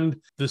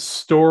understand the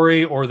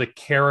story or the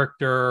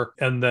character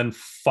and then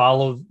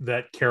follow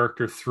that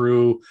character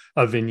through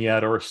a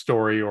vignette or a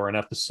story or an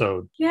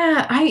episode?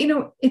 Yeah,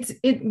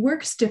 it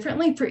works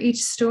differently for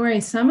each story.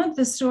 Some of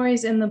the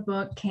stories in the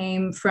book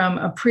came from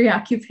a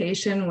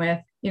preoccupation with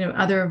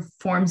other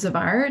forms of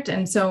art.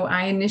 And so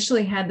I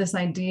initially had this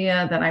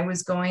idea that I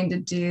was going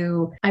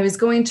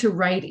to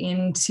write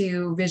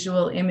into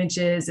visual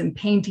images and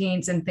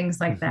paintings and things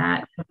like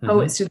that.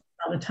 Poets do that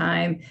all the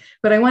time,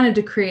 but I wanted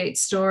to create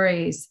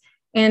stories.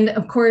 And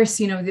of course,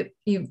 the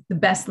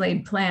best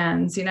laid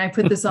plans, I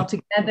put this all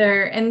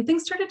together and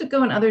things started to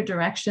go in other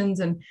directions.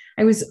 And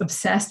I was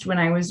obsessed when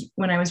I was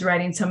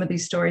writing some of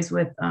these stories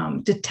with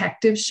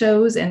detective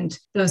shows and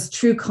those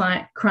true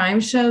crime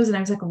shows. And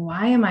I was like,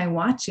 why am I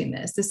watching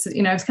this?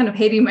 I was kind of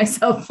hating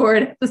myself for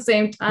it at the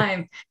same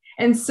time.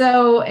 And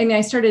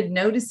I started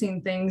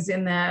noticing things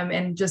in them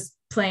and just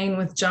playing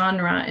with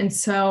genre. And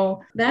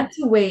so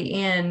that's a way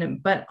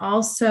in, but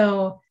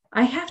also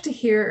I have to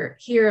hear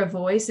a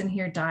voice and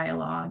hear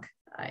dialogue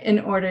in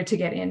order to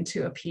get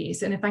into a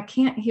piece. And if I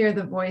can't hear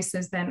the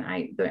voices, then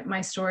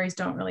my stories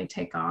don't really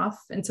take off.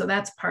 And so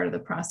that's part of the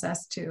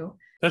process too.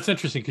 That's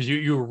interesting because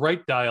you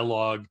write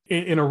dialogue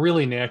in a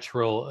really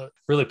natural,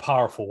 really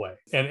powerful way.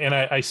 And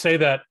I say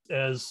that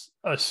as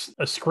a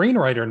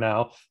screenwriter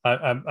now.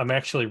 I'm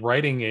actually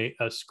writing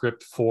a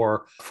script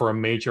for a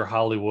major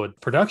Hollywood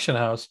production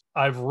house.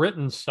 I've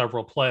written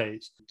several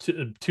plays,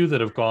 two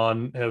that have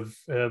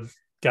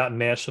gotten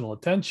national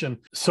attention.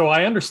 So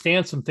I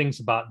understand some things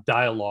about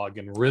dialogue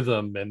and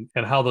rhythm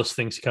and how those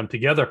things come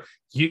together.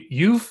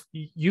 You've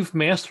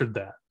mastered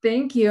that.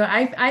 Thank you.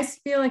 I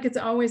feel like it's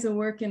always a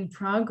work in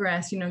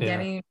progress,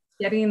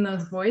 getting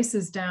those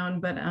voices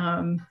down. But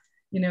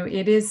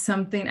it is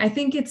something, I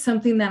think it's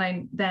something that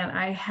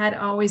I had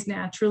always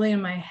naturally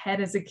in my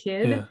head as a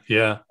kid.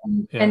 Yeah.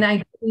 And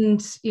I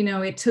didn't,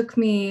 it took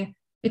me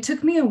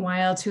a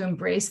while to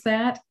embrace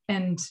that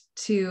and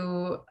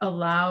to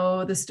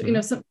allow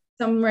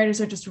some writers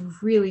are just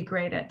really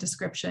great at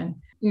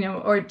description,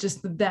 or just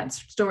that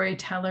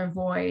storyteller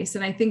voice.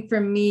 And I think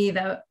for me,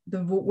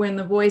 when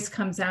the voice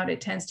comes out, it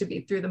tends to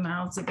be through the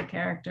mouths of the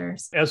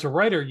characters. As a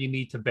writer, you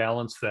need to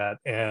balance that.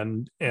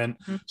 And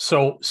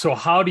so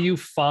how do you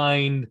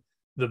find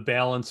the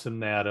balance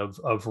in that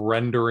of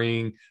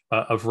rendering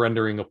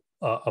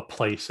a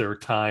place or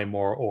time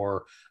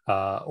or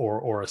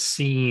a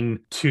scene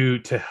to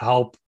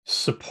help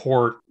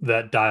support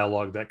that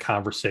dialogue, that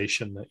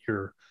conversation that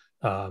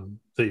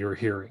you're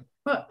hearing?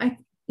 Well,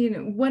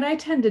 what I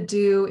tend to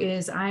do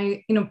is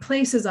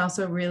place is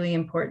also really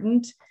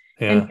important.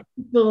 And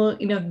people,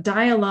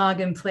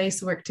 dialogue and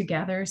place work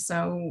together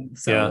so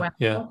well.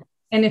 Yeah.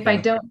 And if I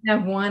don't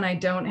have one, I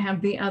don't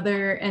have the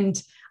other.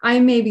 And I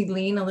maybe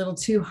lean a little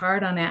too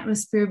hard on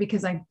atmosphere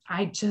because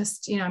I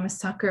just, I'm a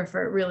sucker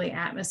for really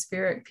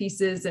atmospheric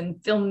pieces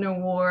and film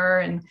noir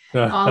and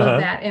all of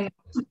that. And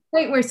to the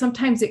point where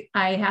sometimes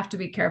I have to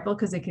be careful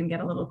because it can get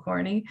a little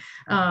corny.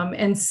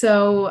 And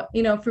so,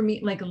 for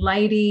me, like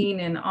lighting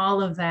and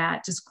all of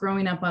that, just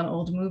growing up on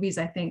old movies,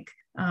 I think,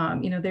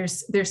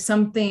 there's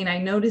something I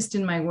noticed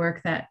in my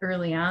work that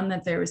early on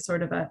that there was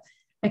sort of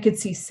I could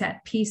see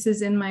set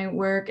pieces in my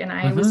work. And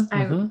I was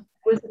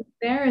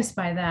embarrassed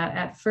by that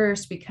at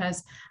first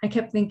because I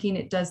kept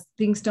thinking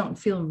things don't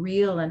feel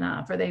real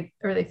enough, or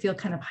they feel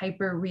kind of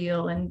hyper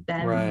real and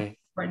then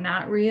or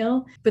not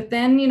real. But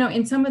then,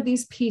 in some of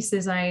these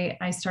pieces, I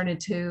started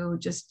to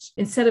just,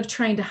 instead of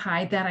trying to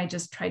hide that, I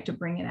just tried to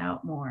bring it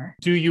out more.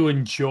 Do you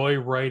enjoy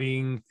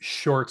writing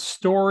short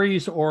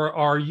stories, or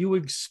are you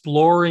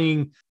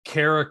exploring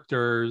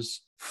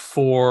characters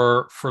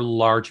for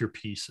larger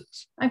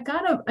pieces? I've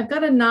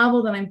got a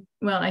novel that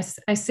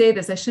I say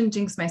this, I shouldn't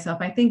jinx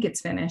myself. I think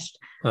it's finished.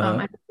 I've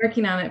been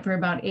working on it for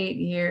about 8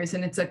 years,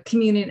 and it's a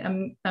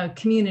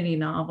community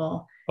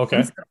novel.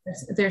 Okay. So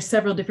there's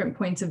several different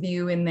points of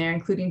view in there,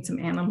 including some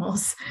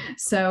animals.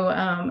 So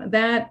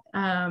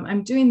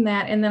I'm doing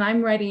that, and then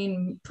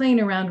I'm playing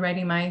around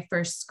writing my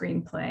first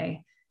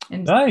screenplay.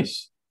 And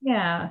nice.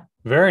 Yeah.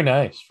 Very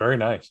nice. Very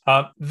nice.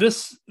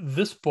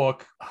 This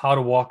book, How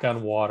to Walk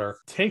on Water,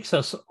 takes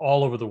us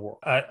all over the world.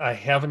 I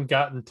haven't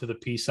gotten to the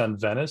piece on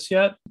Venice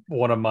yet,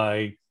 one of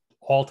my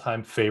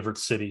all-time favorite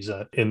cities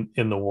in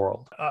the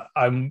world.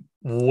 I'm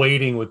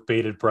waiting with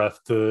bated breath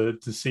to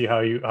see how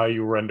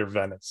you render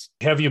Venice.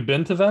 Have you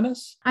been to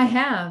Venice? I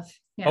have.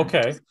 Yeah.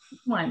 Okay.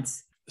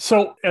 Once.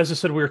 So, as I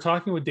said, we were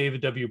talking with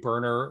David W.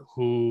 Berner,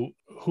 who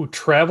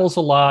travels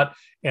a lot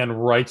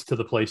and writes to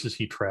the places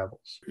he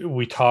travels.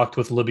 We talked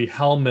with Libby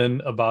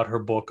Hellman about her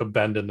book, A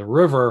Bend in the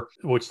River,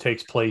 which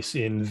takes place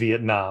in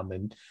Vietnam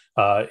in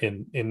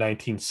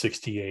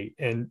 1968.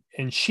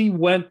 And she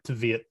went to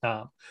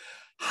Vietnam.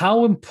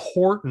 How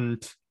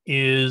important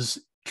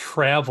is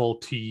travel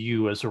to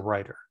you as a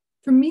writer?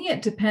 For me,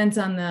 it depends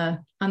on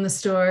the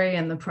story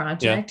and the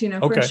project. Yeah.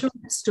 For a short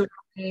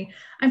story,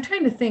 I'm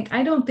trying to think.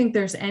 I don't think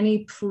there's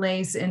any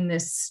place in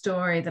this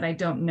story that I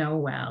don't know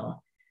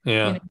well.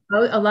 Yeah.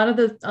 A lot of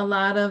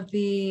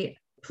the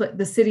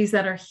cities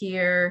that are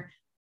here,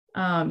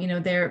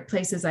 they're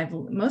places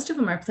most of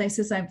them are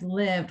places I've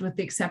lived, with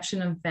the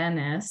exception of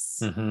Venice.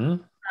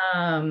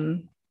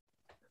 Mm-hmm.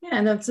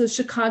 And so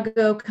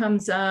Chicago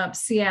comes up,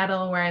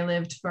 Seattle, where I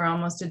lived for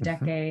almost a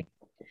decade.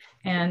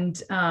 Mm-hmm.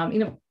 And,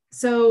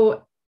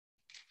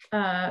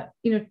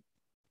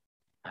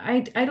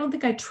 I don't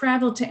think I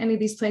traveled to any of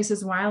these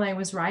places while I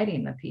was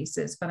writing the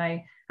pieces, but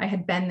I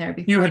had been there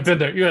before. You had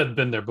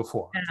been there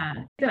before. Yeah.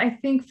 I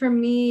think for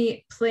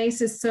me,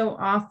 places so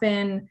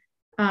often,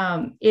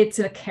 it's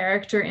a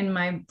character in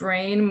my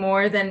brain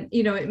more than,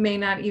 it may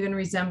not even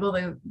resemble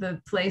the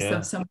place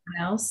of someone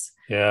else.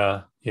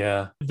 Yeah.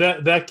 Yeah.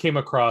 That came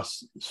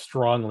across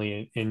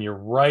strongly in your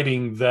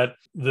writing, that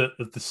the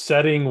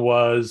setting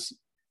was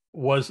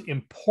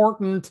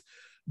important,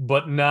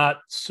 but not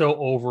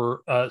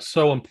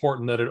so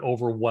important that it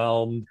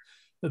overwhelmed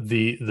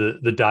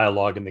the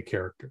dialogue and the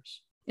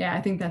characters. Yeah,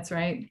 I think that's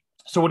right.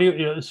 So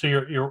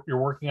you're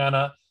working on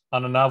a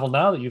novel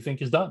now that you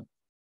think is done?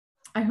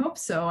 I hope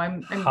so.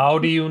 How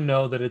do you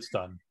know that it's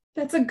done?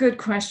 That's a good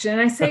question.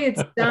 I say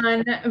it's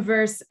done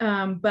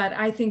but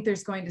I think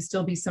there's going to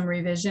still be some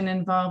revision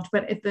involved.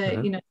 But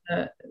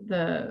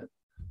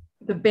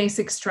the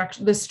basic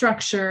structure, the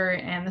structure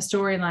and the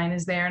storyline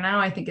is there. Now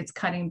I think it's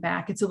cutting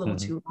back. It's a little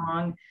too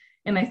long.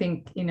 And I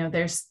think,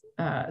 there's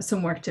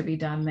some work to be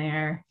done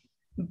there.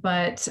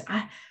 But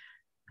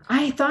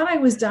I thought I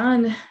was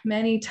done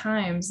many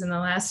times in the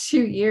last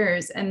few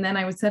years. And then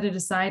I would set it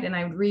aside and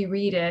I would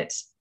reread it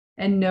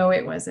and know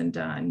it wasn't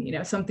done.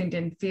 Something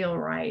didn't feel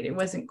right. It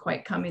wasn't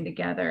quite coming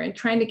together, and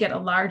trying to get a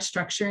large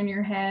structure in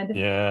your head.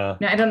 Yeah.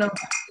 Now, I don't know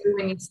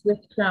when you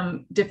switch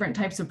from different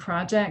types of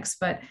projects,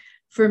 but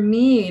for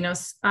me,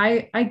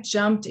 I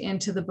jumped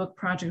into the book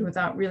project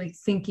without really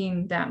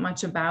thinking that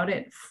much about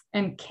it,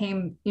 and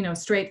came,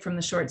 straight from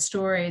the short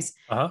stories.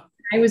 Uh-huh.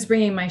 I was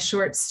bringing my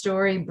short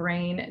story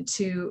brain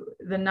to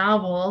the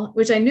novel,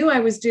 which I knew I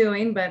was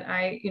doing, but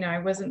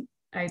I wasn't.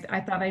 I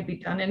thought I'd be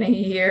done in a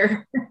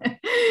year,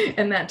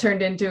 and that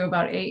turned into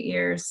about 8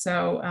 years.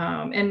 So,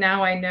 and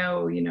now I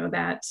know,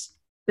 that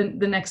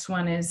the next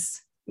one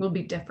will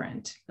be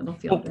different. It'll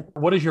feel different.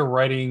 What is your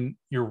writing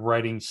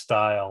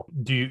style?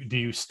 Do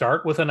you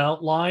start with an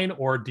outline,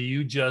 or do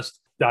you just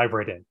dive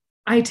right in?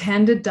 I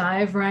tend to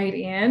dive right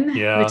in,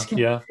 which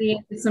can be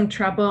some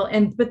trouble.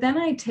 But then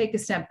I take a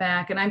step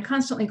back, and I'm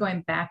constantly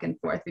going back and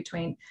forth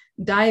between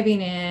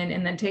diving in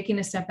and then taking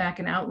a step back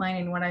and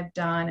outlining what I've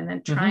done, and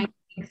then trying to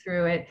think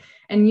through it.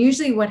 And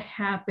usually what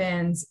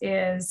happens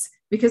is,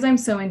 because I'm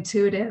so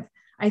intuitive,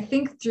 I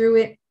think through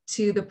it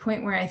to the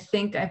point where I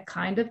think I've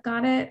kind of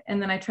got it.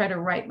 And then I try to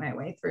write my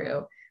way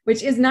through,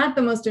 which is not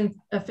the most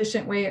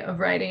efficient way of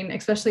writing,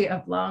 especially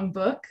a long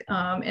book.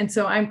 And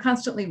so I'm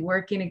constantly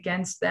working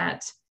against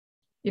that,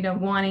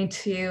 wanting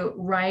to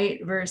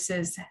write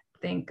versus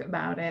think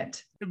about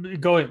it.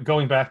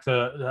 Going back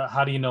to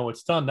how do you know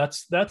it's done?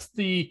 That's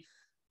the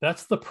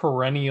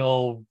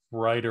perennial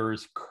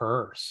writer's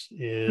curse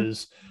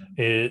is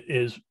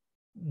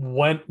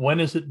when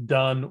is it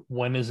done?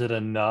 When is it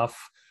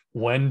enough?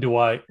 When do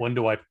I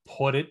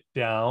put it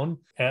down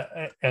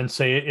and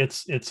say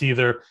it's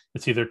either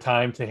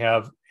time to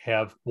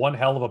have one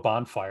hell of a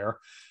bonfire,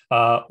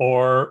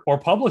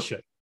 or publish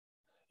it,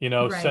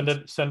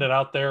 right. send it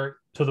out there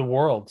to the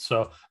world.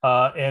 So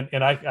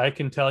and I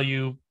can tell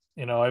you,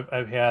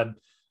 I've had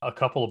a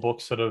couple of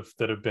books that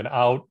have been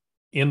out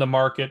in the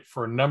market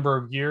for a number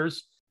of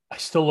years. I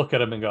still look at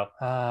them and go,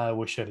 I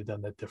wish I'd have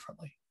done that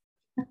differently.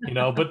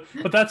 But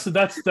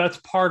that's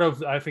part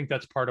of, I think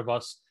that's part of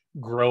us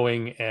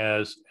growing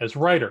as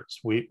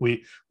writers.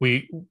 We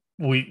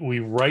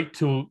write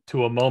to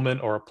a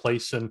moment or a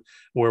place in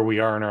where we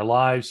are in our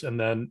lives, and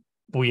then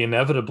we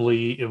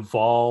inevitably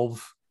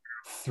evolve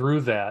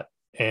through that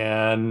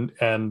and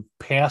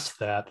past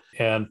that.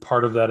 And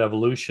part of that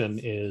evolution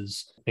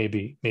is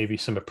maybe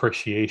some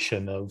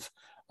appreciation of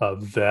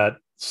that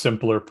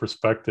simpler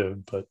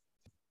perspective. But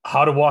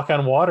How to Walk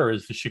on Water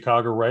is the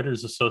Chicago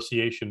Writers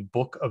Association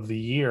Book of the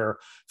Year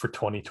for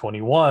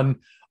 2021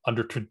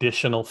 under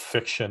traditional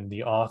fiction.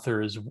 The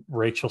author is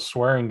Rachel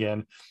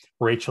Swearingen.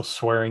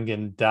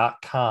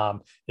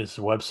 RachelSwearingen.com is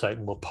the website,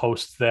 and we'll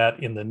post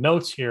that in the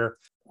notes here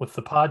with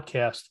the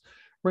podcast.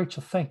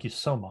 Rachel, thank you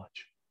so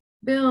much.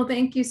 Bill,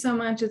 thank you so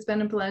much. It's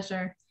been a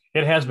pleasure.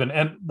 It has been.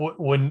 And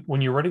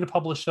when you're ready to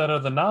publish that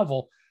other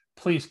novel,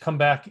 please come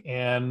back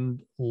and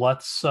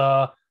let's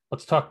talk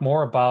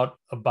more about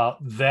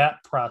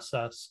that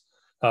process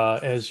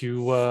as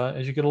you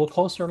get a little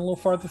closer and a little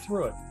farther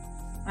through it.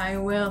 I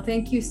will.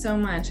 Thank you so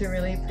much. I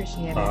really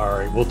appreciate it. All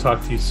right. We'll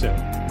talk to you soon.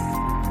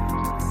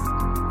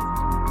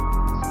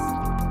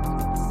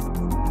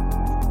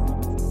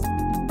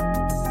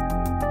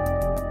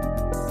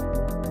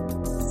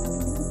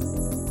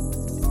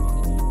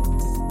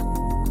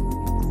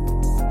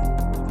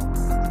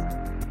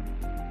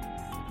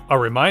 A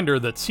reminder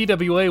that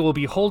CWA will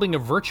be holding a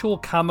virtual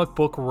comic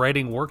book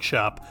writing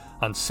workshop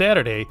on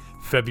Saturday,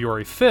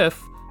 February 5th,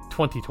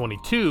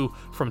 2022,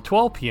 from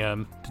 12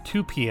 p.m. to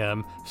 2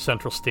 p.m.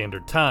 Central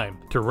Standard Time.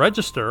 To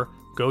register,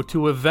 go to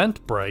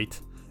Eventbrite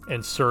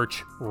and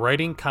search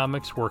Writing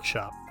Comics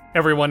Workshop.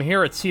 Everyone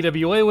here at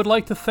CWA would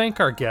like to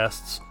thank our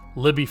guests,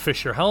 Libby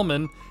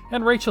Fisher-Hellman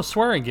and Rachel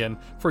Swearingen,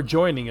 for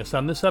joining us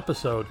on this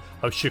episode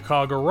of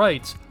Chicago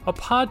Writes, a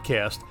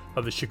podcast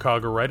of the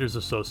Chicago Writers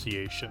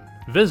Association.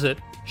 Visit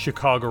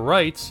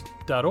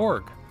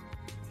chicagowrites.org.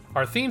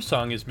 Our theme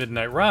song is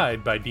Midnight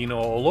Ride by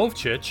Dino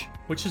Olovchich,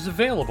 which is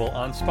available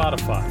on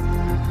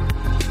Spotify.